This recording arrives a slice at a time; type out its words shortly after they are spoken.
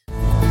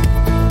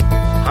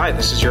Hi,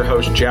 this is your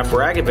host, Jeff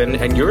Ragavin,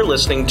 and you're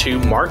listening to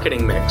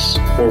Marketing Mix,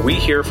 where we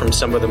hear from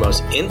some of the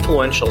most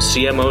influential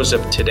CMOs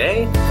of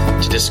today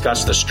to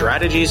discuss the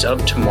strategies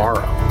of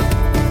tomorrow.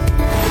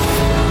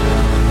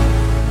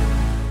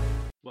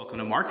 Welcome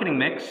to Marketing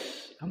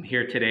Mix. I'm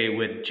here today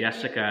with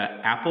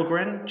Jessica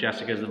Appelgren.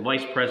 Jessica is the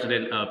Vice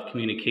President of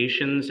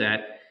Communications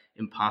at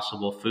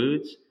Impossible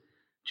Foods.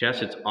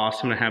 Jess, it's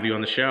awesome to have you on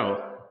the show.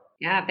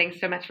 Yeah,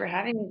 thanks so much for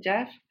having me,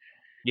 Jeff.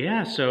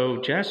 Yeah,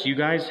 so Jess, you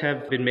guys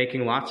have been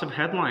making lots of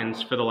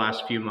headlines for the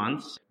last few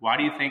months. Why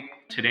do you think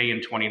today in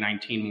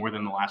 2019 more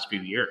than the last few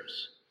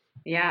years?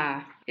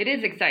 Yeah, it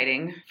is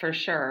exciting for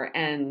sure.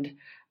 And,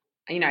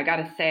 I got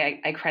to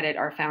say, I credit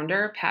our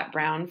founder, Pat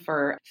Brown,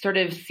 for sort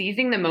of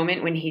seizing the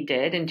moment when he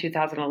did in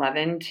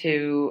 2011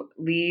 to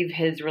leave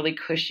his really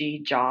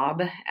cushy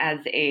job as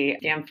a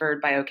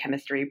Stanford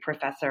biochemistry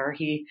professor.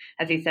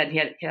 As he said, he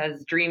had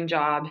his dream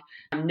job,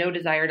 no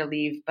desire to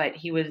leave, but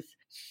he was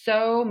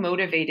so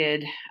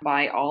motivated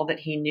by all that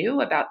he knew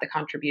about the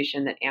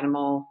contribution that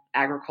animal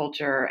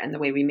agriculture and the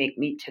way we make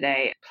meat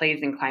today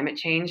plays in climate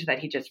change that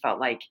he just felt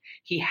like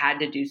he had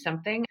to do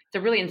something. It's a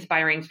really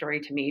inspiring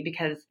story to me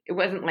because it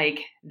wasn't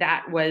like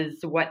that was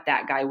what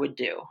that guy would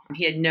do.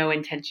 He had no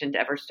intention to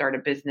ever start a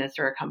business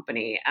or a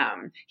company.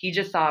 He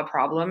just saw a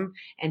problem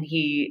and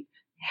he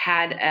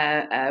had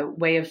a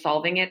way of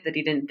solving it that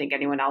he didn't think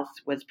anyone else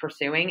was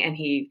pursuing, and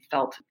he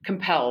felt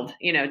compelled,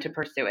 to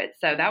pursue it.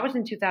 So that was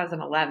in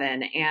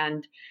 2011.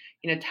 And,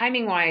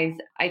 timing wise,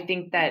 I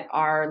think that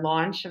our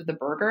launch of the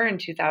burger in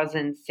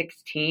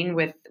 2016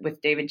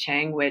 with David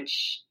Chang,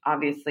 which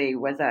obviously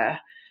was a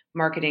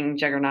marketing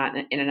juggernaut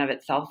in and of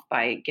itself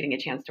by getting a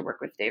chance to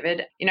work with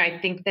David. I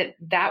think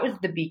that was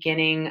the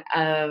beginning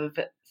of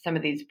some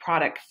of these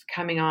products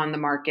coming on the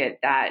market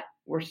that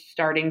were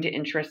starting to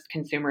interest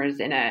consumers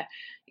in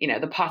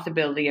the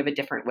possibility of a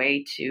different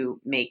way to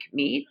make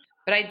meat.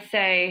 But I'd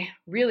say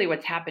really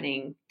what's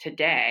happening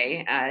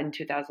today in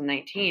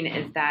 2019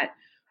 is that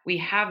we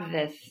have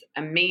this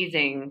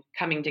amazing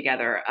coming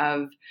together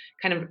of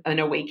kind of an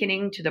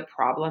awakening to the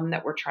problem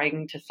that we're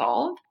trying to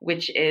solve,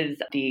 which is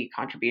the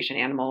contribution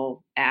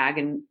animal ag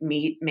and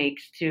meat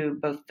makes to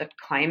both the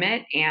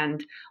climate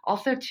and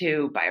also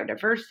to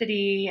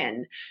biodiversity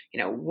and,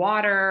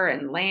 water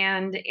and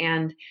land.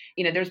 And,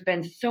 there's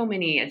been so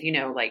many, as you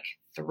know, like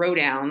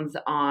throwdowns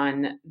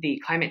on the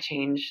climate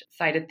change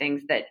side of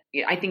things that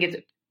I think it's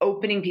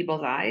opening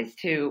people's eyes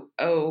to,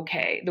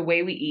 okay, the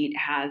way we eat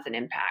has an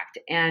impact.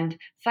 And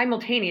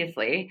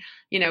simultaneously,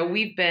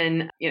 we've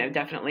been,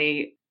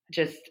 definitely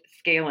just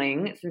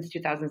scaling since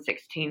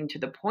 2016 to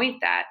the point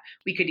that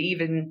we could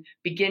even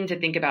begin to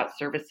think about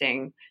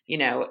servicing,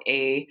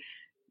 a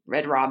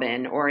Red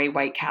Robin or a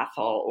White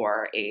Castle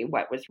or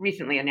what was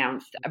recently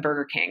announced, a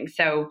Burger King.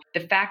 So the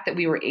fact that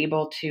we were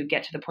able to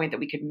get to the point that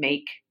we could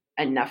make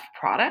enough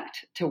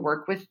product to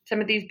work with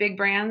some of these big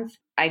brands,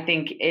 I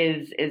think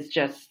is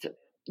just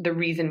the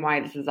reason why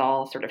this is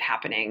all sort of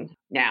happening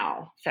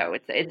now. So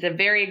it's a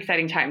very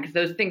exciting time because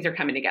those things are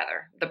coming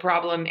together, the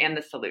problem and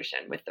the solution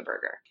with the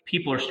burger.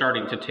 People are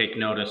starting to take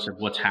notice of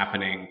what's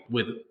happening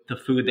with the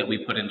food that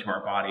we put into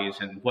our bodies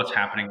and what's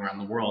happening around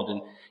the world.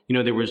 And,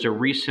 there was a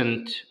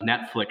recent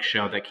Netflix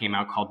show that came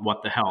out called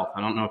What the Health.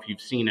 I don't know if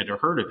you've seen it or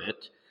heard of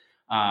it,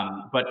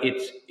 but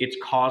it's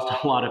caused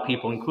a lot of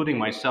people, including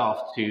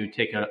myself, to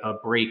take a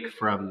break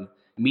from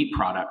meat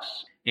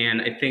products.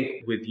 And I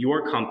think with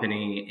your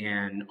company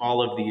and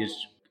all of these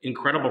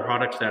incredible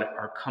products that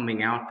are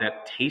coming out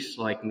that taste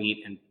like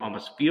meat and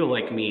almost feel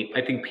like meat,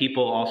 I think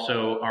people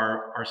also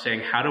are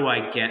saying, how do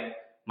I get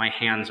my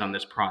hands on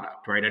this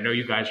product, right? I know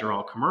you guys are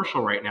all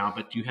commercial right now,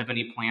 but do you have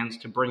any plans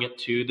to bring it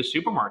to the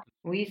supermarket?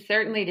 We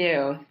certainly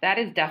do. That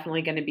is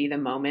definitely going to be the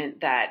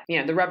moment that,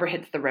 the rubber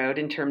hits the road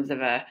in terms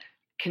of a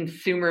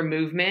consumer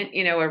movement,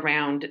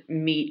 around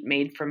meat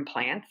made from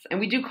plants. And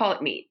we do call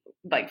it meat,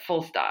 like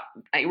full stop.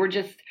 We're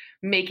just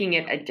making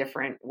it a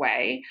different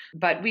way.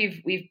 But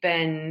we've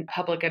been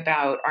public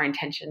about our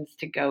intentions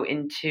to go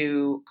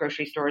into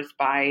grocery stores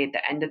by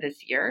the end of this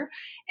year.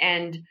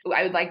 And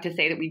I would like to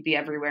say that we'd be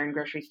everywhere in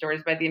grocery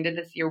stores by the end of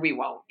this year. We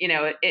won't.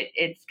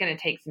 It's going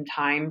to take some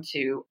time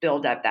to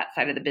build up that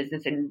side of the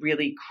business and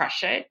really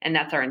crush it. And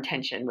that's our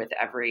intention with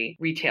every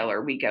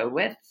retailer we go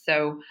with.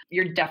 So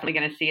you're definitely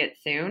going to see it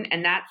soon.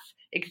 And that's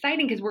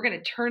exciting because we're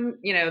going to turn,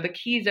 the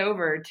keys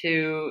over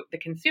to the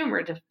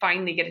consumer to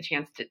finally get a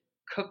chance to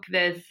cook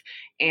this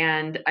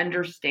and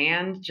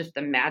understand just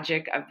the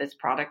magic of this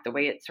product, the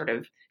way it sort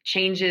of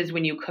changes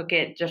when you cook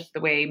it, just the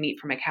way meat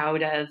from a cow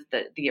does,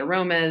 the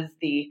aromas,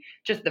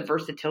 just the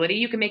versatility.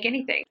 You can make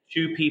anything.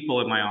 2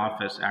 people in my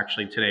office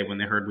actually today, when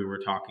they heard we were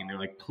talking, they're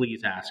like,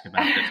 please ask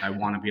about this. I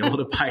want to be able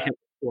to buy it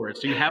for it.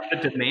 So you have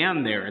the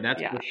demand there,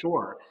 that's for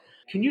sure.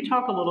 Can you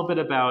talk a little bit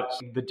about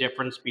the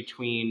difference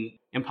between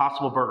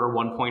Impossible Burger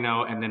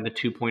 1.0 and then the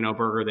 2.0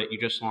 burger that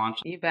you just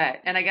launched? You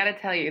bet. And I got to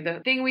tell you,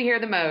 the thing we hear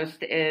the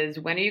most is,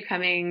 when are you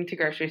coming to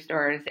grocery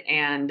stores,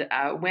 and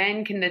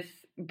when can this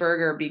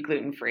burger be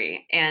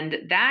gluten-free? And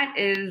that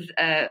is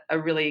a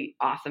really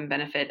awesome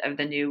benefit of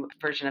the new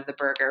version of the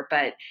burger,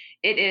 but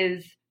it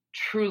is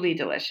truly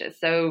delicious.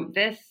 So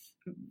this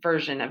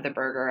version of the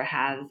burger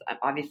has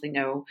obviously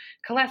no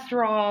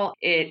cholesterol.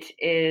 It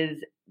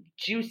is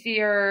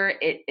juicier.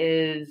 It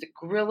is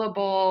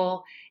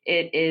grillable.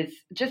 It is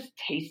just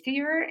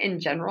tastier in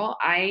general.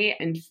 I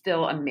am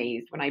still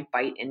amazed when I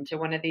bite into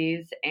one of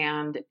these,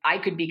 and I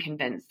could be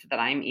convinced that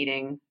I'm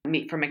eating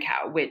meat from a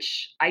cow,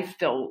 which I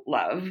still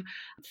love.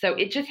 So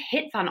it just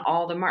hits on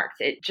all the marks.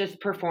 It just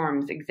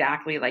performs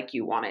exactly like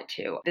you want it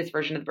to. This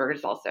version of the burger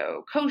is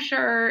also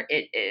kosher.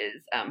 It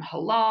is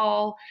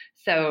halal.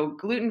 So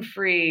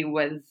gluten-free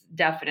was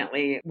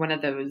definitely one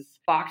of those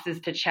boxes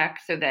to check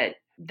so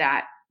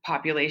that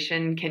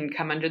population can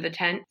come under the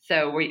tent.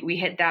 So we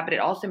hit that, but it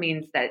also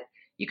means that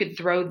you could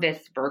throw this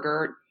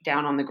burger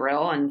down on the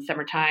grill in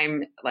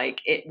summertime, like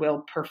it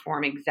will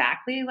perform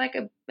exactly like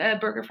a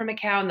burger from a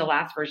cow. In the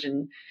last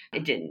version,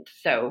 it didn't.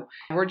 So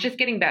we're just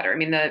getting better. I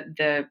mean,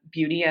 the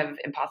beauty of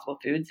Impossible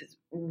Foods is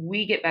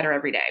we get better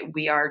every day.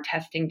 We are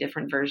testing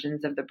different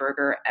versions of the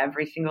burger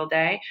every single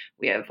day.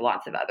 We have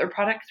lots of other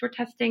products we're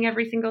testing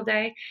every single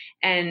day.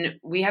 And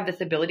we have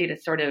this ability to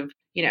sort of,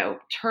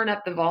 turn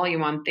up the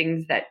volume on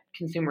things that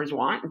consumers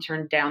want and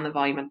turn down the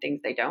volume on things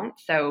they don't.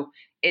 So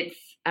it's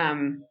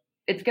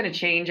going to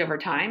change over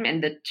time.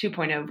 And the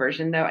 2.0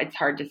 version, though, it's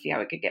hard to see how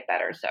it could get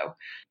better. So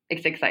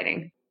it's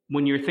exciting.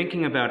 When you're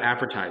thinking about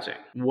advertising,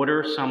 what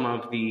are some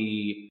of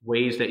the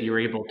ways that you're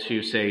able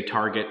to, say,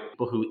 target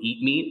people who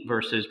eat meat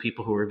versus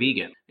people who are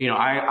vegan?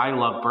 I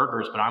love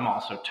burgers, but I'm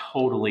also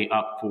totally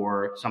up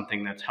for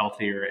something that's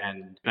healthier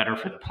and better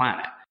for the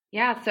planet.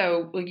 Yeah,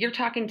 so you're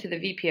talking to the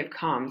VP of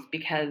Comms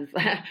because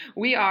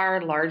we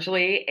are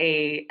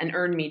largely an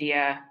earned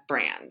media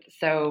brand.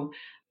 So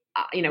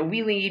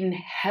we lean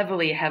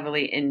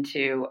heavily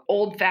into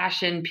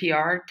old-fashioned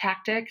PR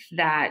tactics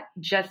that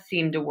just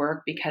seem to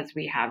work because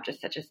we have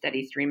just such a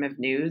steady stream of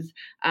news.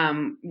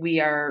 We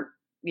are,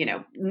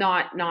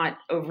 not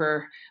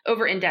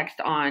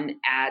over-indexed on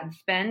ad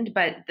spend,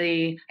 but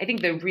I think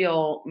the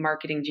real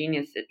marketing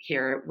genius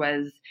here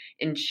was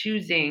in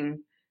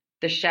choosing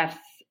the chefs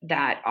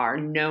that are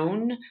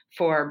known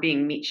for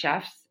being meat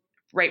chefs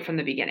right from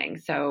the beginning.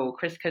 So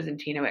Chris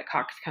Cosentino at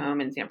Coxcomb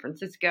in San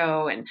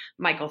Francisco, and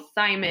Michael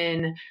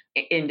Simon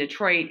in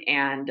Detroit,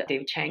 and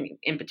Dave Chang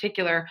in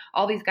particular,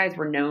 all these guys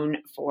were known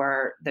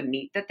for the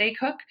meat that they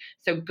cook.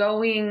 So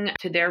going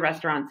to their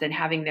restaurants and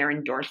having their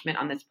endorsement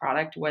on this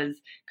product was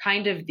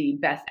kind of the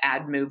best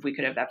ad move we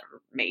could have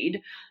ever made.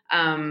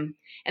 And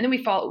then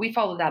we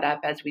followed that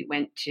up as we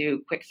went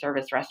to quick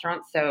service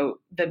restaurants. So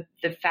the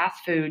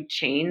fast food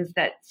chains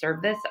that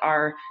serve this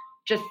are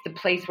just the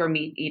place where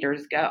meat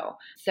eaters go.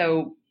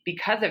 So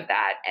because of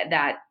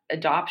that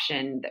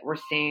adoption that we're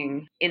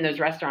seeing in those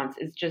restaurants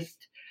is just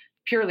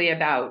purely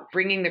about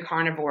bringing the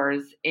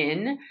carnivores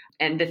in.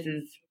 And this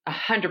is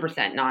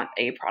 100% not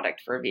a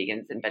product for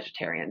vegans and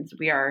vegetarians.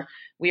 We are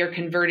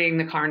converting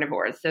the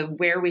carnivores. So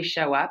where we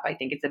show up, I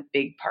think it's a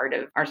big part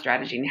of our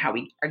strategy and how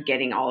we are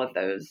getting all of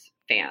those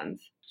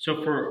fans.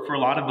 So for a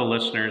lot of the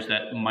listeners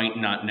that might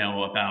not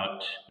know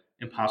about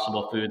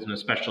Impossible Foods and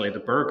especially the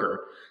burger,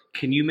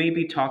 can you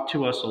maybe talk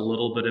to us a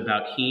little bit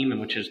about heme,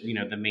 which is,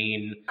 the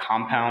main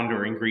compound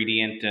or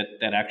ingredient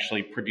that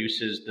actually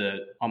produces the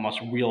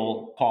almost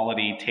real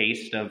quality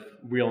taste of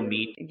real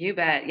meat? You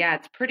bet. Yeah,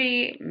 it's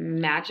pretty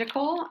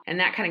magical.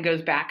 And that kind of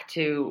goes back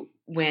to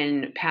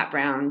when Pat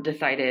Brown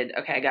decided,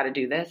 okay, I got to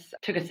do this,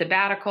 took a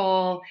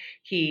sabbatical.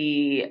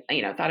 He,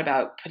 thought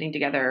about putting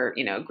together,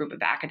 a group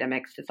of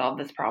academics to solve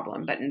this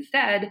problem. But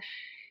instead,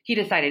 he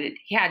decided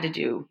he had to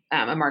do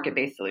a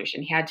market-based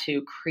solution. He had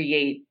to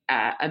create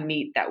a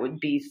meat that would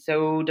be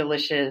so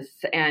delicious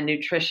and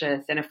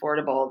nutritious and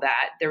affordable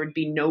that there would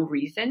be no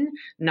reason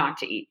not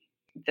to eat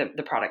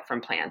the product from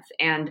plants.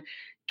 And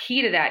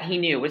key to that, he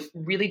knew, was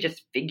really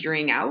just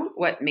figuring out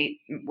what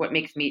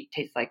makes meat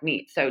taste like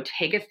meat. So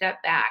take a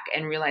step back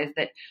and realize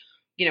that,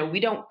 we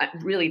don't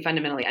really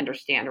fundamentally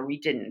understand, or we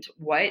didn't,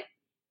 what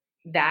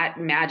that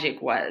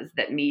magic was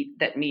that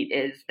meat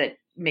is that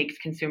makes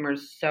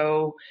consumers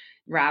so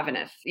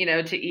ravenous,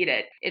 to eat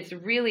it. It's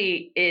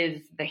really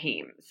is the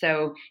heme.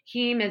 So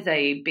heme is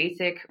a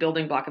basic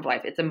building block of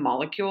life. It's a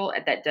molecule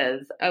that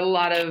does a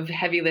lot of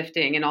heavy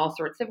lifting in all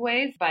sorts of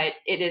ways, but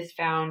it is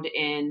found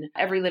in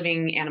every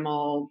living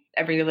animal,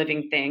 every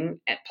living thing,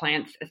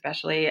 plants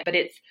especially, but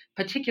it's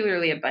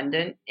particularly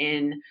abundant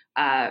in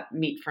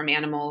meat from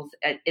animals.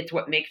 It's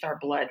what makes our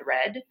blood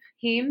red,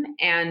 heme.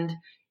 And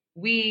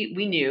we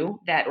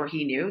knew that, or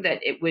he knew that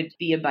it would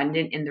be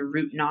abundant in the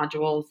root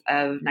nodules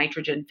of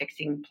nitrogen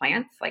fixing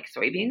plants like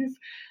soybeans.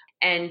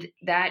 And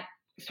that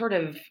sort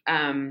of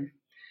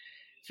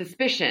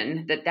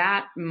suspicion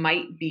that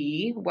might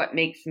be what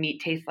makes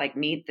meat taste like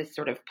meat, this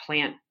sort of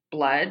plant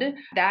blood,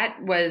 that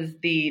was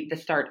the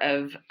start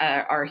of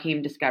our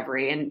heme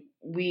discovery. And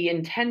we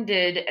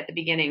intended at the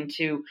beginning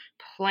to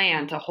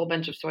plant a whole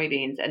bunch of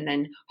soybeans and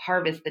then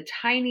harvest the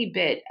tiny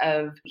bit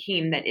of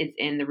heme that is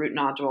in the root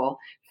nodule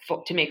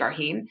to make our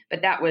heme.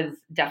 But that was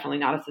definitely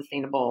not a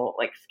sustainable,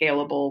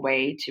 scalable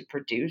way to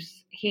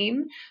produce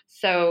heme.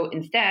 So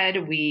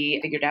instead, we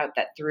figured out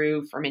that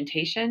through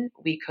fermentation,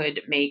 we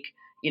could make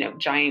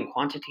giant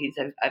quantities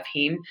of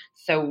heme.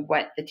 So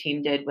what the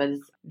team did was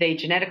they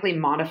genetically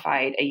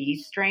modified a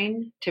yeast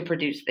strain to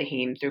produce the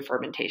heme through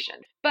fermentation.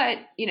 But,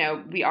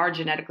 we are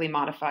genetically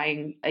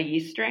modifying a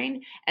yeast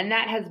strain. And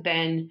that has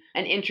been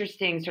an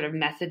interesting sort of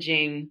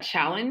messaging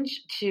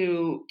challenge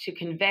to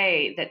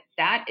convey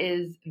that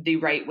is the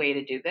right way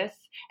to do this.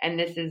 And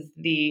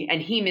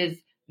and heme is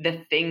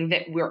the thing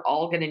that we're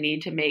all going to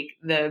need to make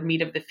the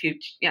meat of the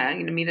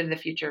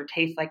future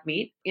taste like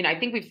meat. I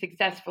think we've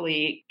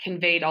successfully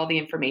conveyed all the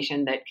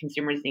information that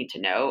consumers need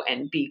to know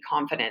and be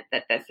confident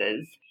that this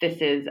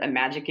is a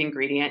magic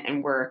ingredient,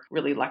 and we're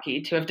really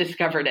lucky to have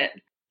discovered it.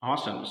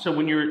 Awesome. So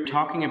when you're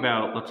talking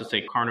about, let's just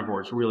say,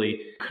 carnivores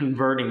really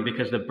converting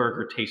because the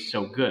burger tastes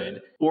so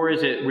good, or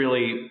is it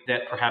really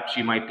that perhaps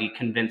you might be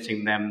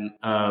convincing them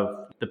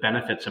of the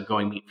benefits of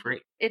going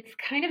meat-free? It's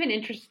kind of an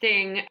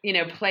interesting,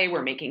 play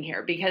we're making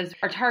here, because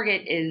our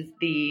target is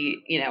the,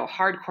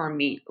 hardcore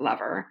meat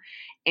lover.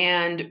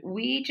 And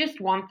we just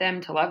want them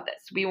to love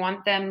this. We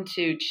want them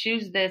to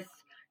choose this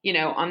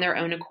on their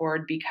own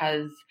accord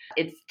because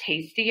it's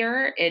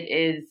tastier, it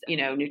is,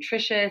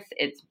 nutritious,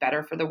 it's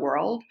better for the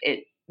world,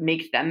 it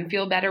makes them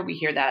feel better. We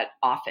hear that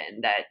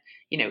often, that,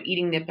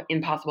 eating the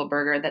Impossible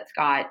Burger that's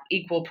got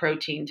equal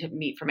protein to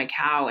meat from a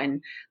cow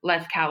and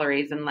less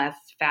calories and less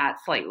fat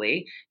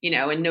slightly,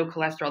 and no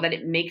cholesterol, that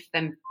it makes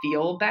them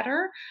feel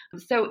better.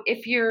 So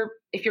if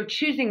you're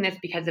choosing this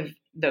because of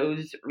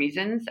those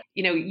reasons,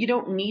 you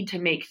don't need to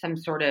make some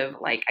sort of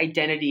like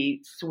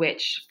identity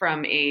switch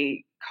from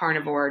a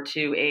carnivore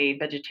to a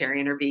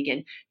vegetarian or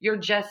vegan. You're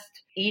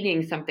just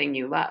eating something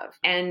you love.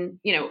 And,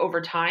 over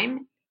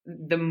time,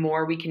 the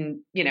more we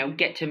can,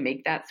 get to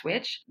make that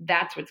switch,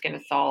 that's what's going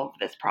to solve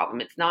this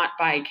problem. It's not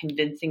by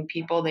convincing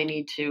people they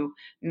need to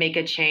make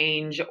a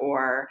change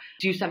or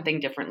do something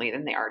differently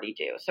than they already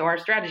do. So our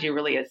strategy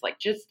really is like,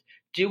 just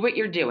do what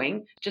you're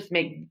doing, just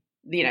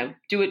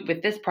do it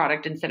with this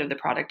product instead of the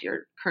product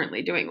you're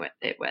currently doing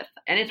it with.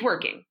 And it's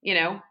working.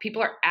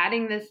 People are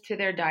adding this to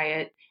their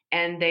diet,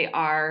 and they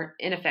are,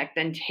 in effect,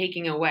 then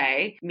taking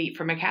away meat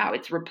from a cow.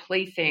 It's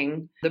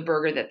replacing the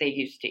burger that they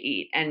used to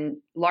eat. And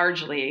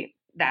largely,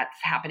 that's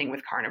happening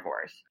with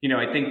carnivores.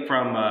 I think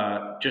from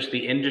just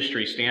the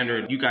industry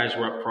standard, you guys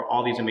were up for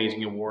all these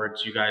amazing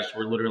awards. You guys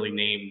were literally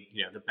named,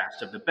 the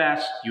best of the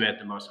best. You had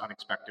the most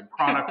unexpected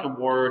product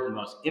award, the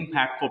most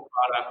impactful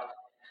product.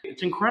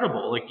 It's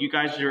incredible. Like, you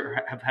guys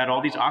have had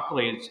all these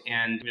accolades,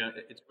 and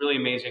it's really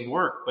amazing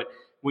work. But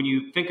when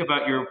you think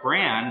about your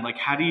brand, like,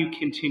 how do you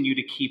continue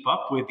to keep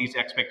up with these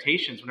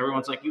expectations when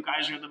everyone's like, you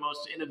guys are the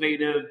most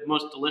innovative,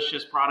 most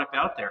delicious product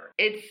out there?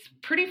 It's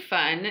pretty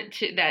fun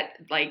that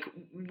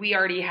we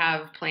already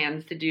have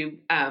plans to do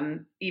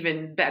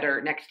even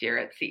better next year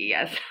at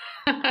CES.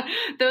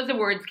 Those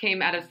awards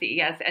came out of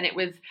CES, and it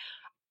was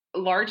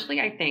largely,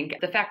 I think,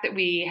 the fact that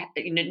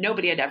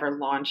nobody had ever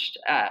launched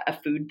a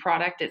food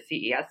product at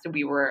CES, so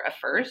we were a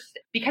first,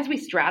 because we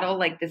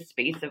straddle this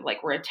space of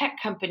we're a tech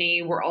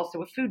company, we're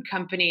also a food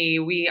company,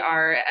 we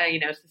are a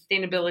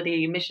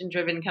sustainability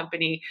mission-driven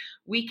company.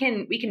 We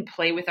can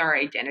play with our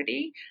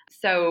identity.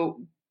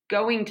 So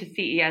going to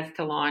CES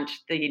to launch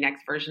the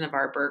next version of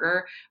our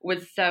burger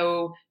was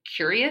so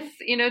curious,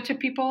 to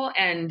people,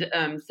 and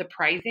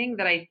surprising,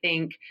 that I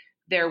think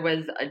there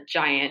was a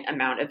giant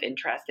amount of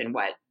interest in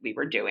what we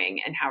were doing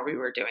and how we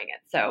were doing it.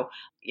 So,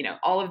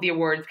 all of the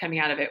awards coming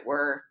out of it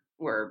were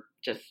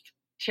just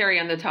cherry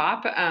on the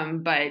top.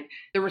 But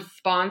the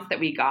response that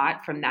we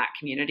got from that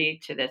community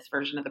to this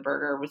version of the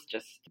burger was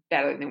just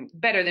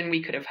better than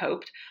we could have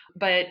hoped.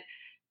 But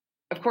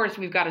of course,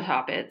 we've got to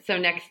top it. So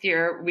next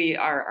year, we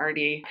are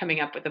already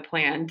coming up with a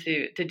plan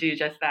to do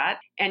just that.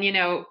 And,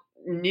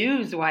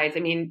 news-wise,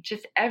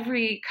 just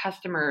every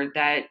customer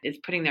that is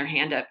putting their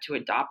hand up to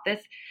adopt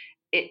this,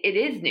 it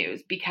is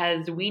news,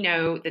 because we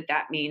know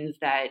that means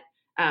that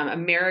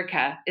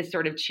America is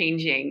sort of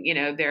changing,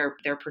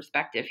 their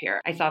perspective here.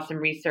 I saw some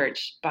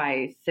research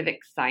by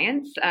Civic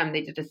Science.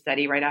 They did a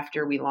study right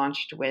after we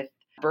launched with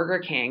Burger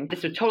King.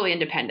 This was totally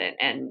independent,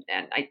 and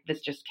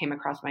this just came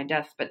across my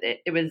desk, but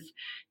it was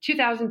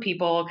 2,000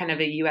 people, kind of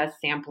a U.S.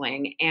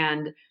 sampling,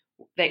 and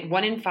that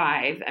 1 in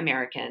 5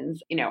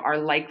 Americans, are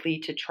likely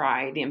to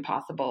try the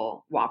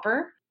Impossible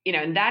Whopper.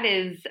 And that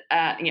is,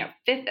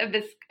 fifth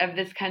of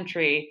this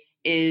country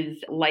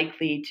is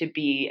likely to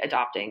be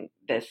adopting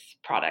this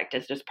product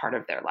as just part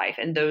of their life.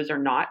 And those are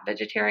not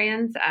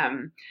vegetarians.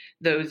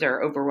 Those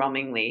are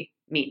overwhelmingly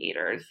meat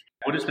eaters.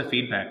 What has the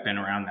feedback been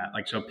around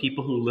that? So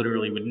people who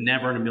literally would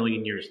never in a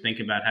million years think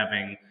about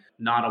having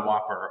not a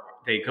Whopper,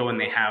 they go and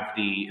they have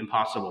the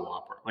Impossible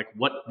Whopper.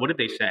 What did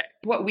they say?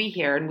 What we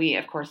hear, and we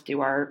of course do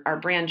our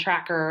brand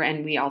tracker,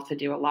 and we also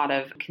do a lot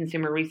of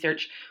consumer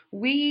research,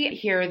 we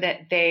hear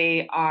that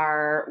they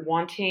are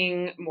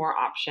wanting more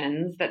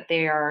options, that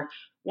they are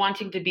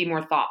wanting to be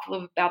more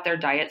thoughtful about their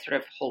diet sort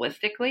of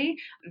holistically,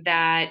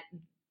 that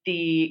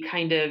the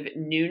kind of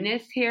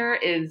newness here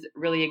is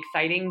really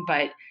exciting,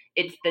 but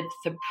it's the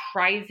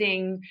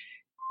surprising,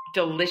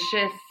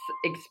 delicious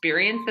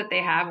experience that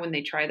they have when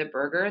they try the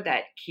burger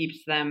that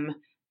keeps them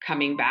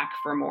coming back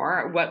for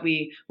more. What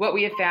we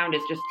have found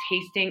is just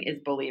tasting is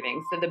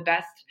believing. So the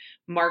best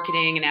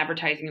marketing and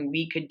advertising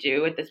we could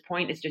do at this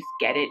point is just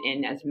get it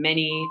in as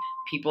many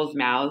people's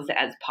mouths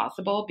as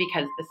possible,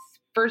 because the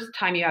first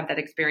time you have that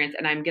experience,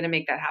 and I'm going to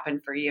make that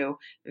happen for you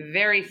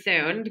very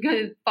soon,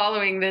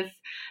 following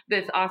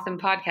this awesome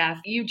podcast,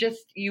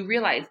 you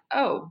realize,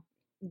 oh,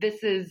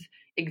 this is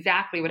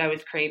exactly what I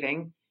was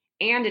craving.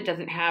 And it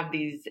doesn't have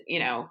these,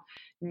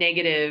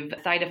 negative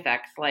side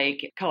effects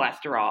like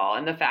cholesterol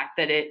and the fact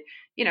that it,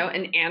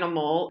 an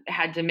animal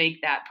had to make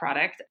that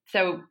product.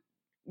 So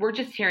we're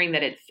just hearing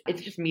that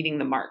it's just meeting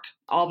the mark.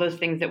 All those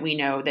things that we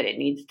know that it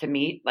needs to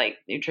meet, like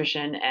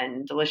nutrition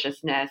and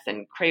deliciousness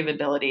and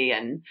craveability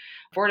and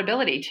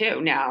affordability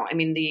too. Now, I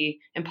mean, the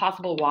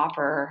Impossible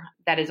Whopper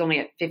that is only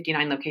at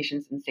 59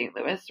 locations in St.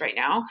 Louis right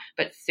now,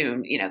 but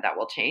soon, that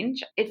will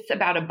change. It's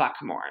about $1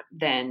 more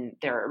than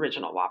their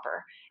original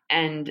Whopper.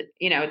 And,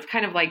 it's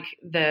kind of like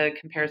the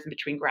comparison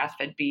between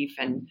grass-fed beef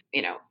and,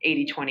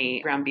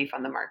 80-20 ground beef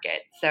on the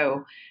market.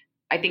 So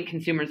I think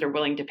consumers are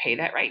willing to pay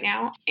that right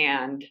now.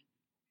 And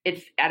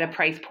it's at a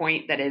price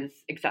point that is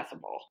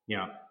accessible.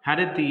 Yeah. How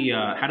did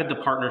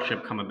the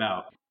partnership come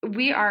about?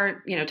 We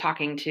are,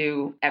 talking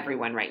to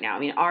everyone right now. I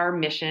mean, our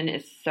mission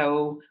is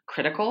so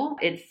critical.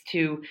 It's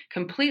to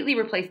completely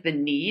replace the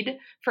need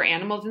for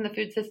animals in the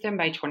food system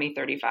by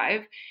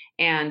 2035,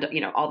 and,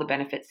 all the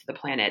benefits to the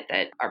planet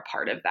that are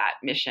part of that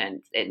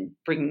mission and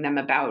bringing them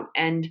about.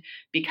 And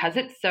because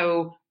it's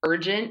so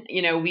urgent,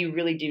 we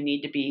really do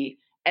need to be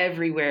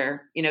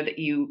everywhere, that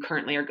you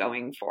currently are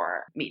going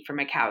for meat from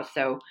a cow.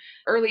 So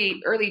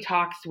early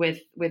talks with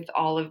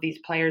all of these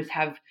players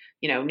have,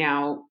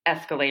 now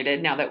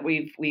escalated now that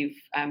we've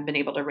been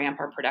able to ramp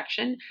our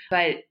production.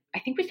 But I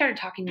think we started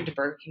talking to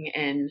Burger King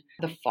in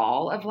the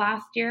fall of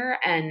last year,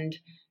 and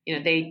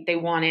they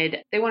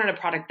wanted a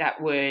product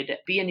that would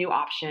be a new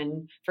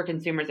option for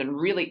consumers and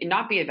really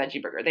not be a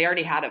veggie burger. They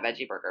already had a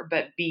veggie burger,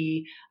 but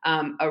be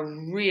a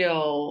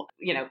real,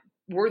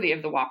 worthy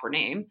of the Whopper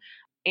name.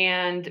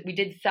 And we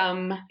did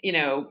some,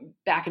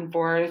 back and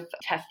forth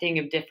testing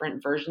of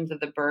different versions of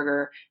the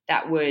burger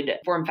that would,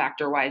 form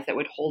factor wise, that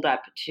would hold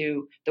up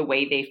to the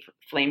way they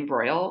flame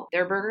broil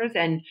their burgers,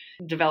 and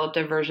developed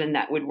a version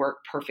that would work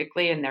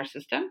perfectly in their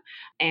system.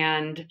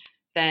 And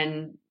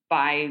then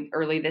by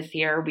early this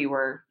year, we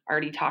were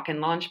already talking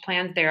launch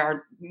plans. They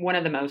are one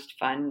of the most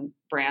fun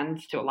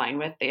brands to align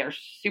with. They are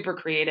super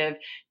creative.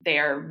 They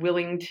are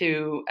willing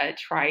to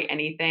try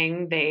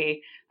anything.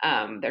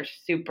 They're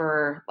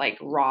super like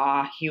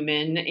raw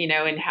human,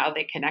 in how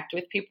they connect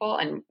with people.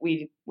 And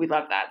we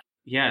love that.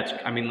 Yeah,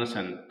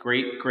 listen,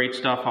 great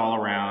stuff all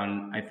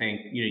around. I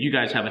think, you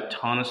guys have a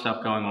ton of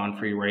stuff going on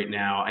for you right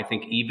now. I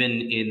think even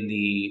in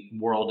the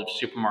world of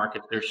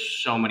supermarkets,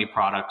 there's so many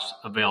products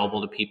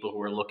available to people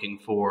who are looking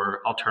for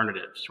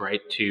alternatives,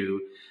 right?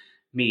 To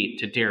meat,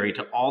 to dairy,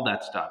 to all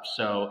that stuff.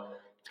 So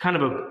it's kind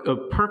of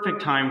a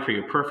perfect time for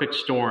you, perfect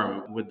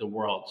storm with the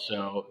world.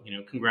 So,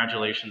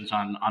 congratulations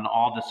on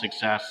all the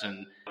success.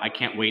 And I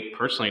can't wait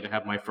personally to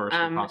have my first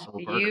Impossible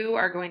Burger. You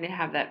are going to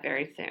have that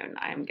very soon.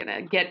 I'm going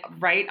to get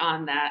right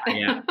on that.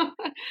 Yeah.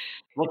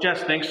 Well,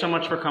 Jess, thanks so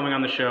much for coming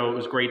on the show. It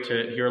was great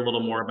to hear a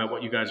little more about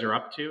what you guys are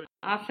up to.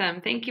 Awesome.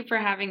 Thank you for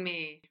having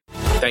me.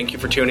 Thank you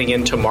for tuning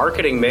in to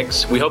Marketing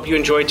Mix. We hope you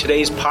enjoyed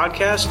today's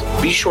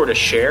podcast. Be sure to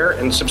share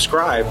and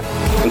subscribe.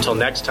 Until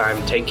next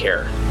time, take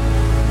care.